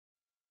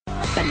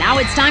But now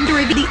it's time to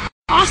review the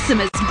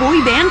awesomest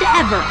boy band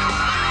ever.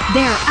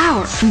 They're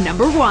our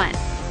number one.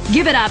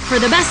 Give it up for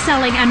the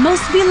best-selling and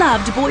most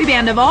beloved boy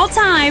band of all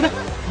time,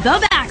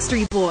 the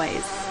Backstreet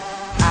Boys.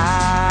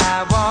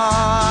 I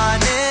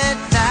want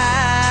it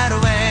that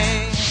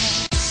way.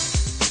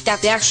 That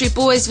Backstreet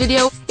Boys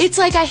video, it's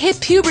like I hit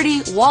puberty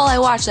while I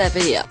watched that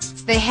video.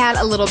 They had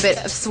a little bit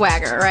of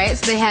swagger, right?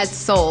 So they had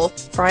soul.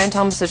 Brian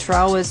Thomas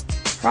Luttrell was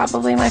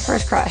probably my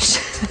first crush.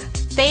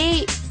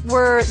 They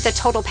were the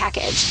total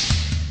package.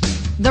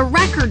 The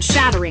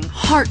record-shattering,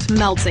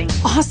 heart-melting,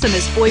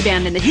 awesomest boy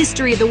band in the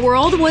history of the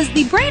world was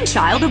the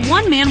brainchild of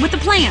one man with a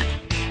plan.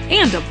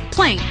 And a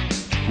plane.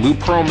 Lou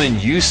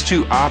Pearlman used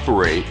to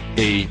operate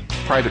a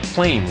private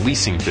plane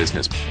leasing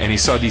business, and he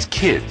saw these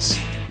kids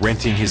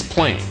renting his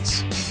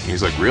planes.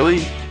 He's like,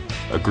 really?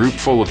 A group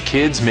full of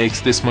kids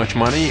makes this much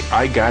money?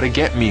 I gotta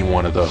get me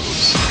one of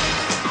those.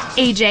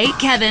 AJ,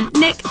 Kevin,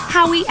 Nick,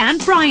 Howie,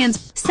 and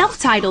Brian's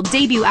self-titled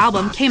debut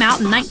album came out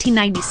in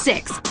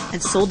 1996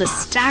 and sold a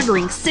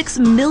staggering 6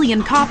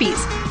 million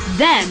copies.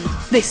 Then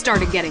they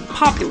started getting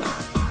popular.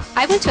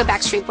 I went to a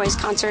Backstreet Boys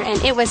concert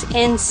and it was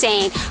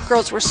insane.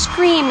 Girls were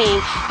screaming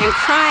and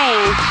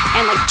crying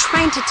and like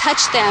trying to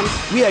touch them.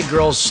 We had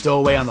girls stow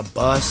away on the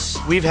bus.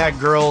 We've had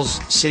girls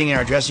sitting in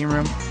our dressing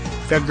room.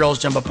 We've had girls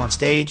jump up on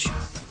stage.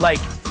 Like,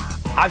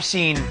 I've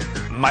seen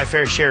my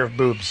fair share of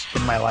boobs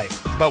in my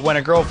life. But when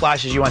a girl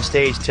flashes you on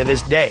stage to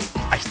this day,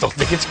 I still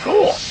think it's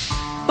cool.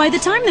 By the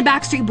time the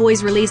Backstreet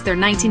Boys released their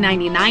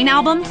 1999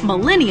 album,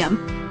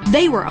 Millennium,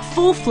 they were a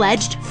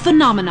full-fledged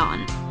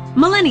phenomenon.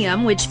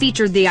 Millennium, which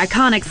featured the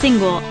iconic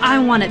single I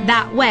Want It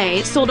That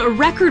Way, sold a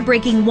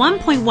record-breaking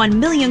 1.1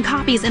 million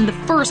copies in the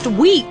first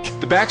week.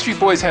 The Backstreet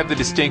Boys have the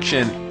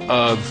distinction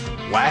of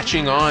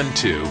latching on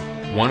to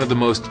one of the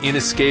most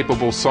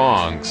inescapable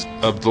songs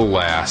of the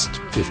last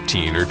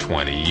 15 or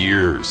 20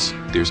 years.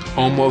 There's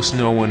almost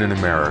no one in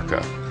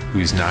America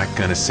who's not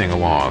gonna sing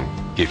along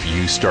if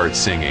you start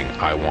singing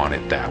I Want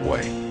It That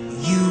Way.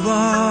 You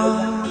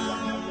are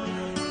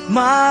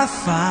my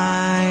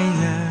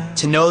fire.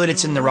 To know that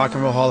it's in the Rock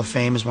and Roll Hall of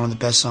Fame as one of the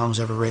best songs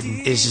ever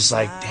written is just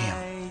like,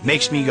 damn.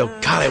 Makes me go,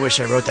 God, I wish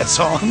I wrote that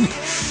song.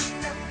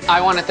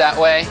 I Want It That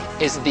Way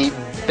is the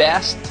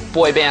best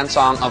boy band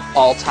song of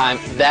all time.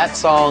 That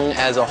song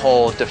as a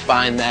whole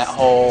defined that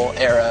whole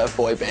era of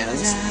boy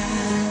bands.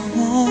 I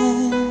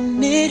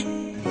want it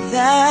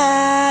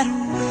that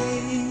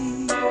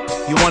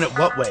way. You want it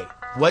what way?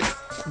 What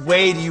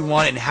way do you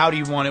want it and how do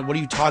you want it? What are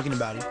you talking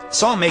about? The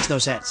song makes no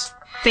sense.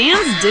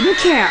 Fans didn't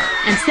care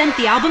and sent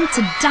the album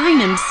to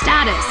diamond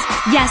status.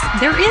 Yes,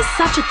 there is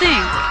such a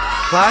thing.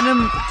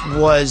 Platinum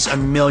was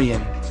 1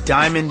 million.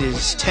 Diamond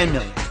is 10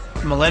 million.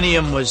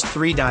 Millennium was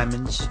 3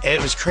 diamonds.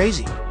 It was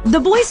crazy. The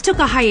boys took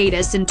a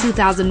hiatus in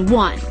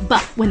 2001,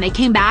 but when they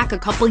came back a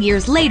couple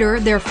years later,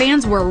 their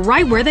fans were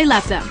right where they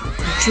left them,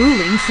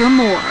 drooling for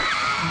more.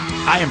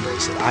 I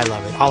embrace it. I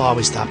love it. I'll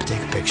always stop and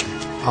take a picture.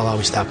 I'll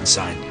always stop and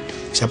sign,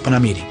 except when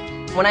I'm eating.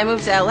 When I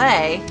moved to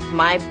LA,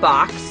 my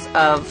box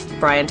of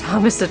Brian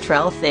Thomas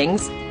Luttrell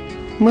things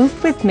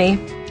moved with me.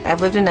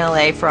 I've lived in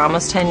LA for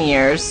almost 10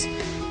 years,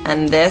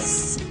 and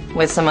this,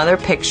 with some other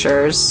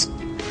pictures,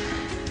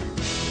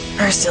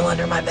 are still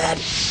under my bed.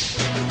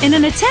 In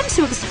an attempt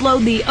to explode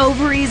the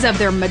ovaries of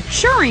their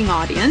maturing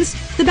audience,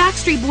 the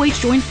Backstreet Boys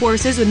joined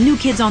forces with New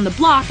Kids on the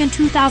Block in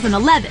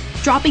 2011,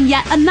 dropping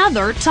yet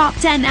another top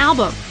 10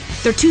 album.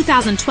 Their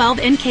 2012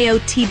 NKO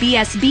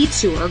TBSB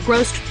tour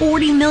grossed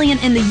 $40 million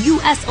in the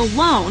US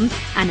alone,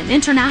 and an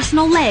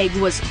international leg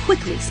was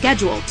quickly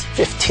scheduled.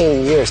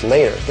 15 years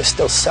later, they're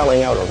still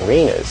selling out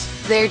arenas.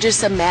 They're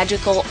just a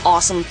magical,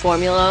 awesome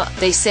formula.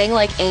 They sing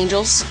like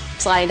angels,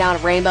 sliding down a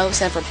rainbow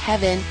sent from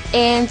heaven,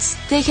 and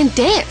they can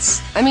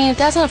dance. I mean, if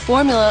that's not a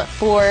formula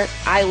for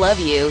I love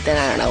you, then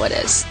I don't know what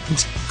is.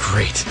 It's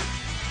great.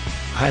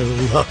 I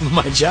love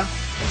my job.